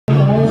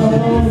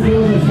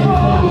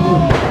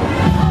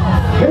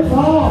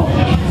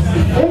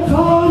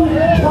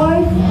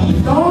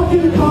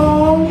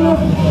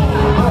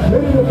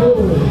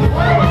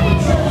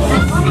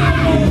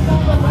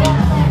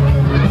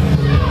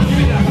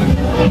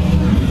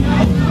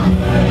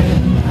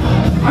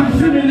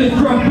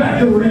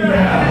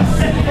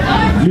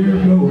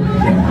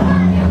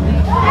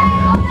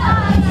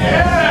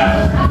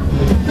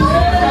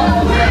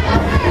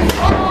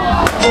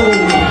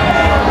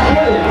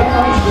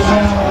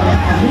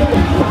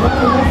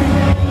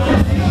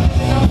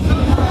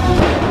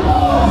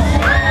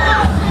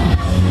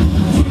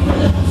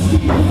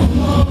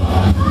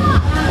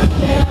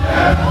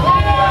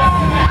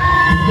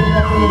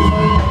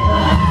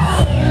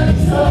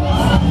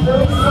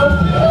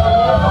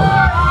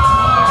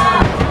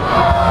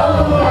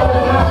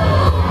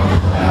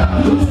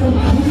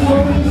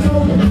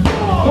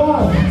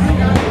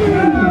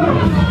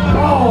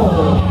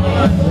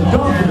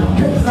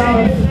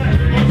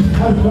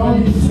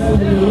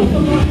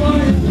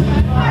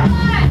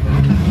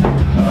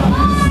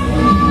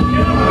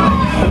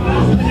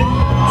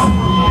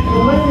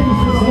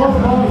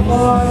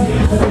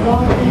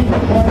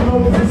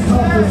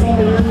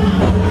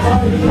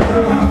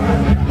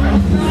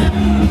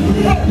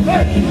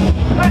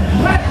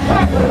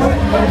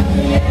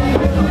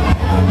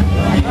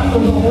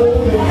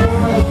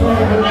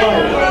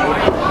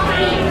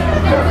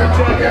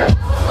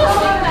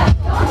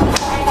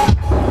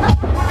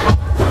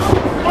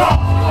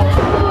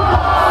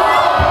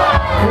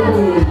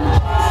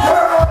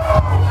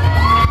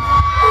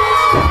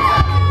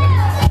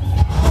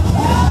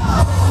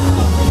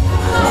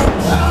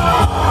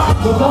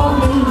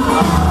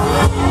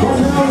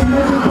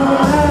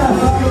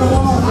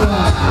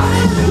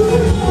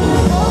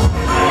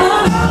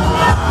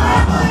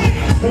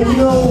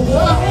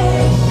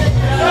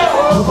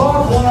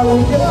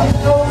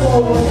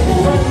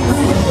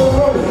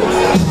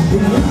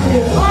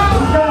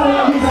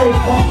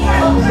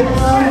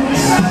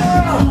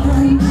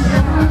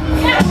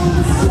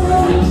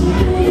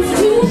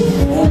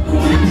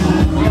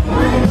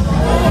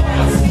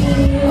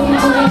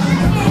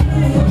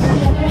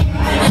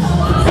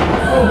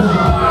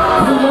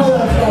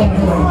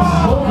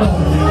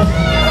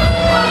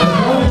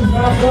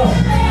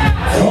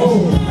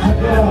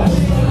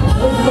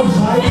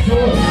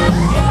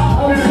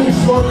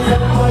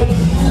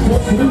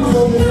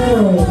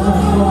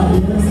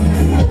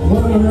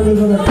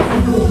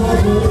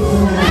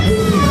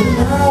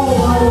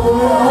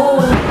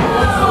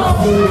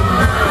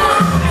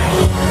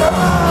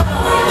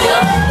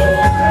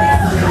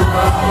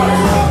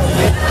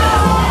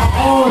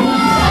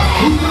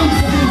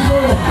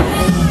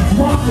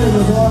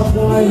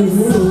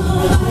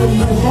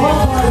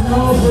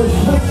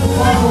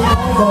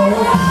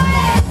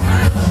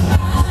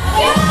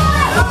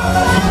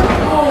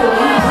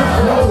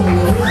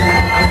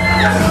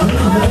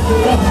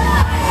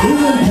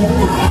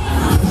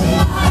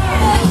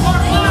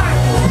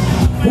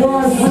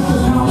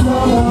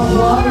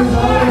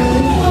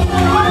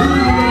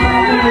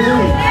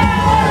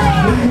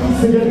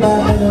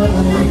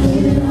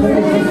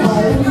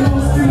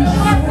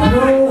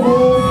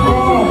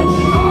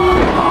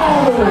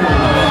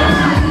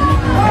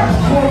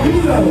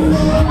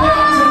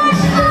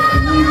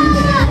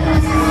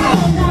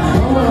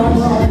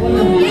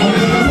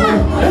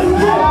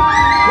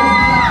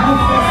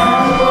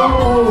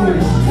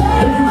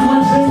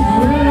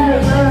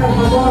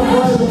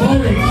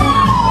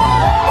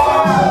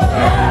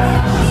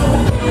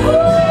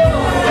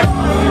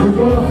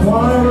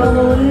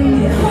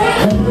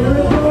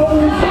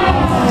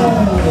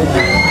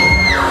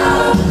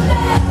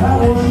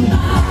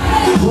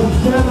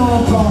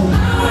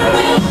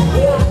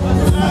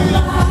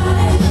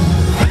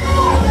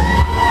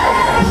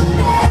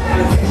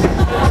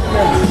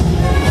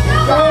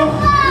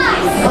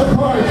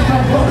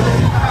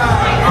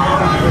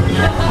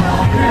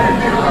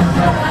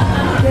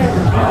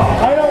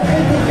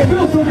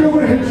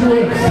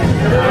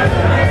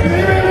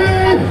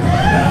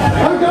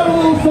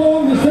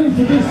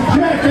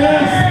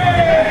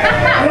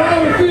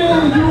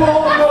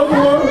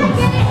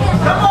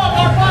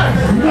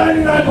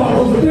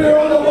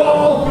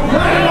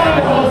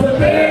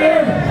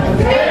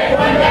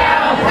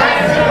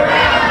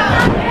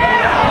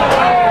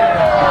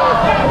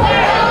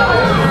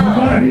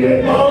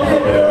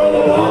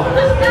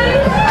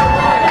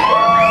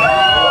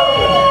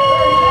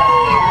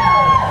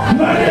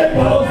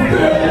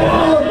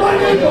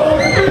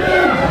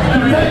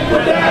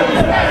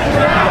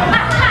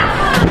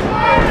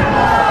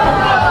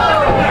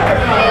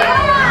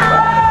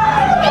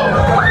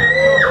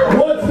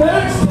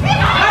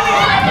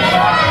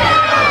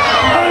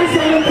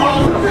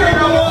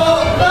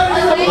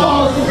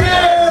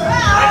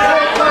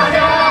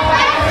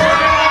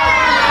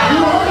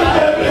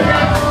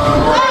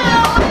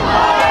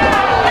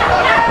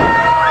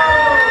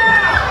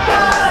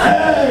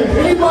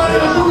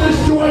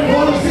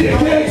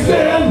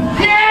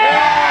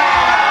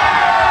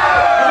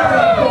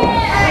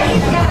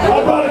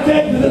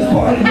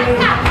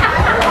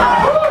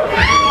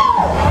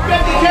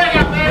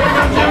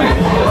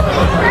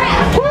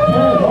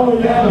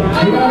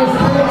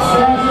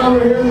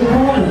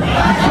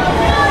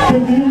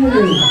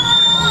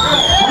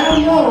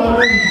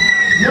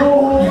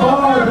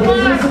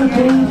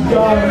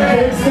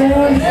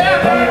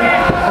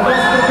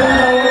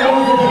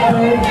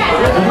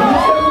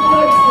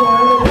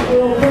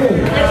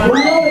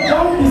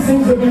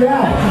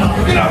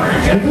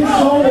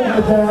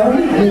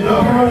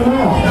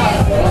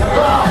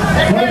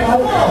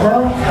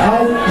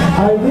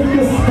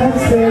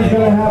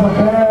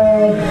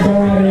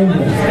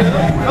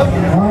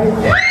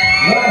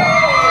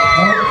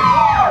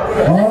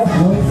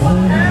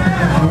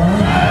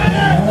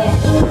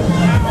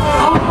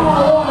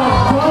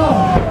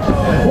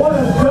What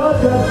a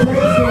dud that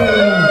takes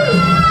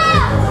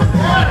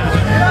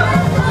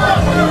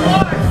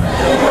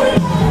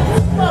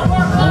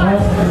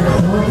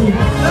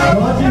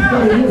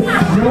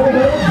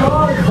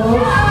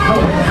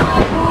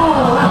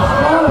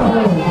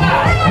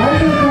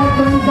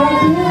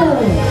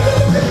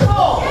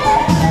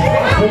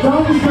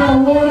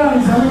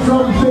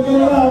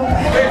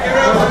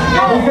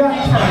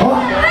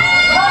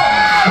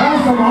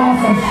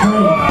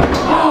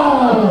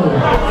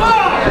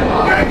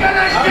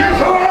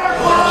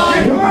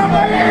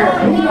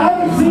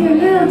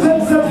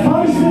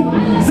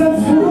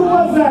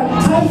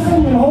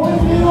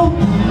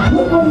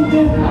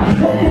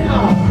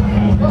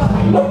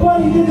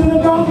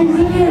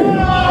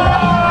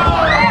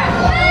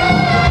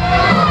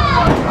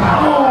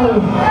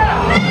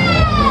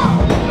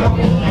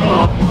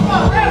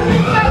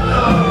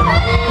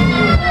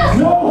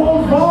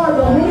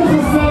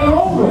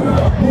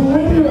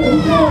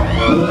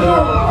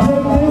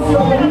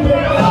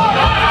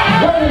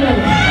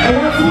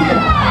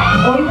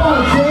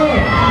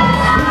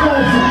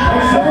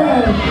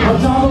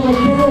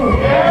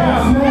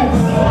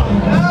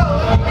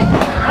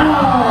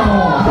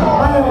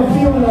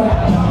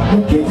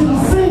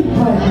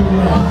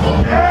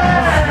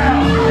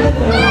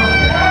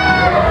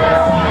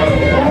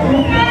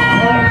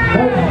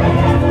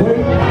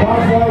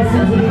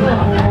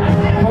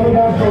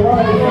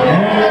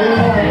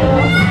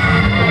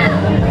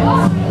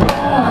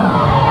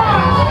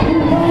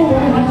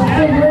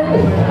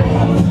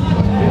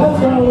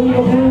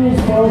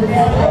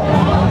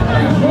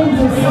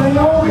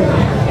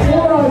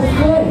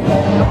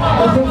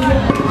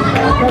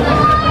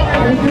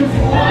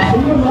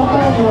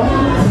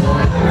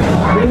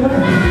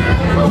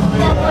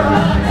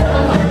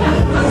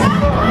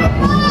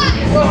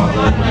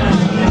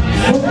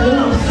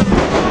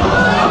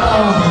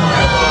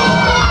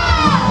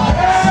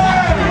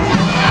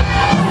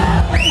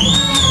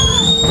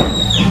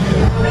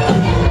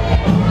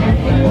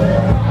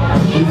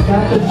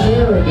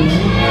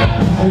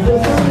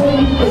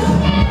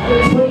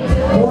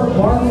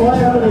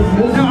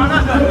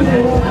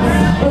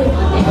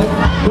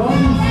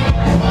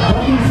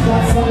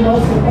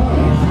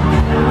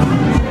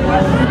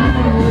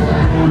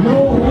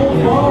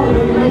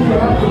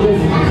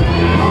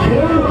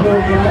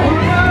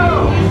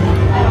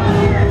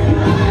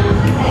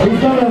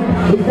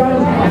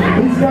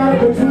He's got it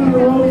between the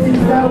ropes, he's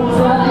got it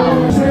trapped on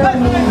the chair,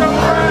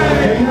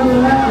 and none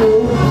of that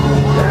move.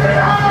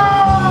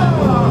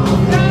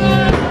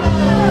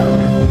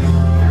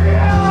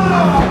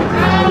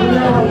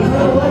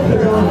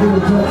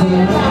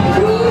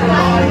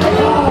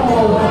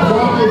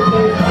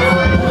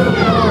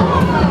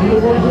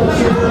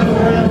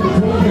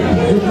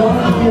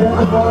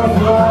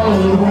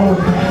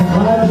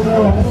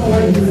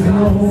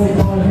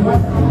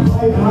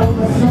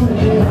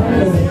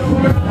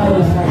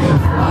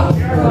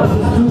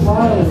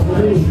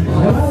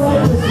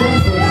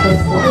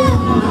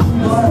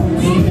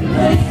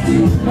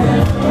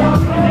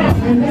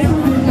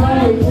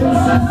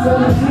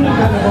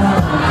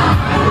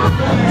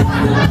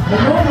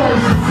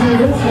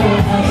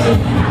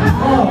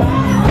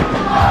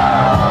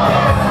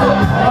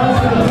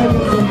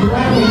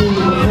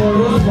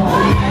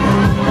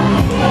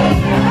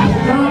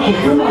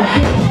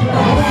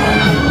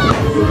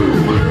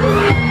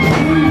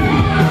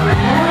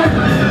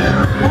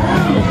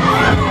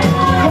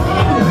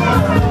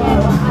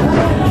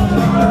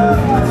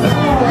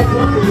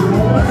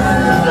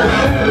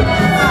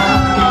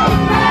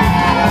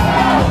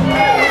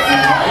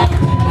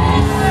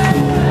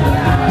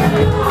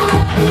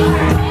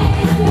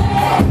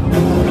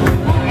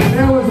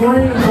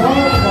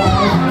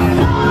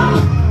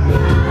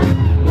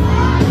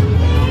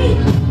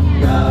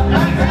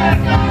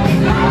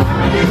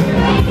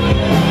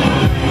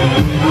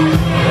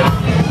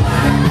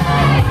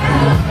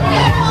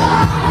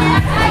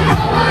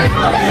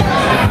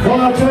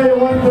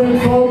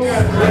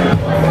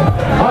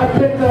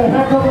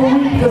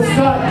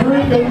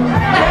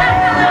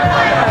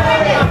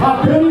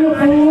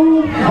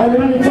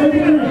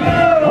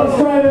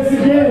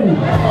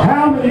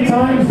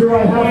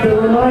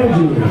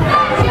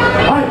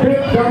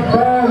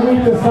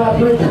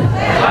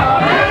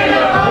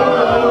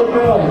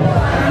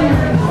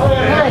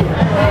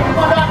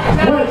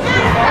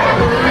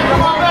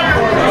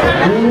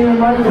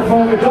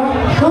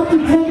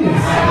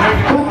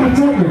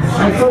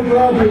 I'm so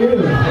glad you're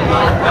here.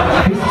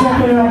 He's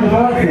checking out the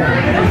bathroom.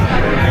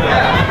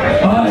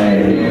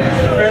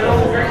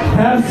 I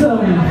have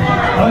some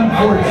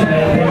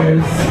unfortunate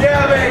news.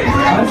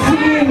 I've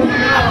seen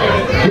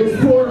this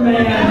poor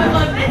man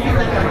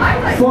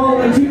fall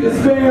into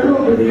despair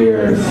over the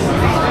years.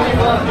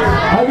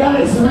 I got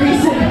his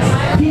recent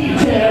heat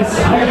test. I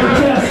have to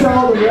test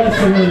all the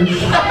wrestlers.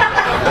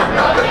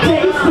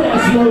 Taste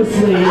test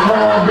mostly,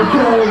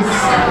 because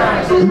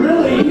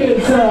really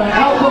his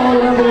alcohol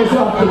level is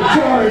off the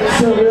charts,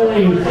 so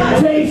really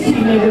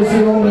tasting it is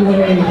the only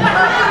way to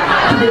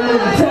be able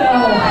to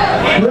tell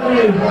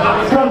really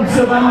from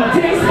my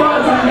taste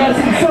buds. I'm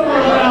guessing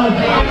somewhere around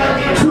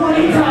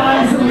 20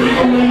 times the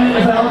legal limit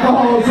of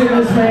alcohol is in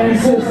this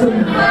man's system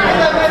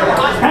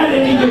at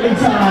any given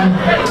time.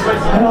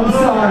 And I'm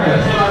sorry,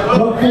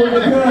 but for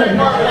the good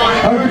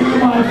of you,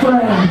 my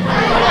friend,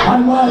 I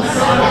must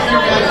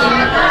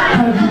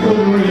have you go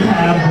to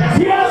rehab.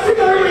 He has to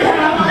go to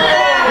rehab!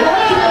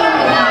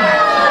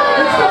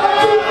 It's gone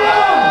too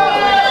far!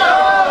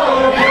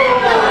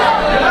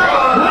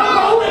 The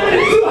alcohol limit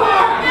is too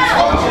high!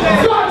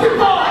 It's gone too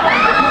far!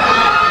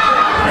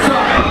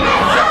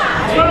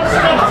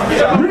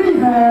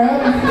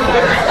 Rehab?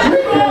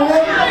 Rehab?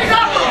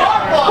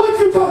 What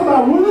you talking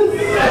about, Willis?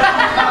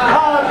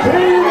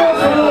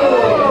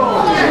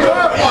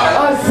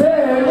 I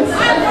said,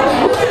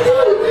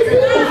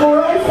 before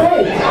I say.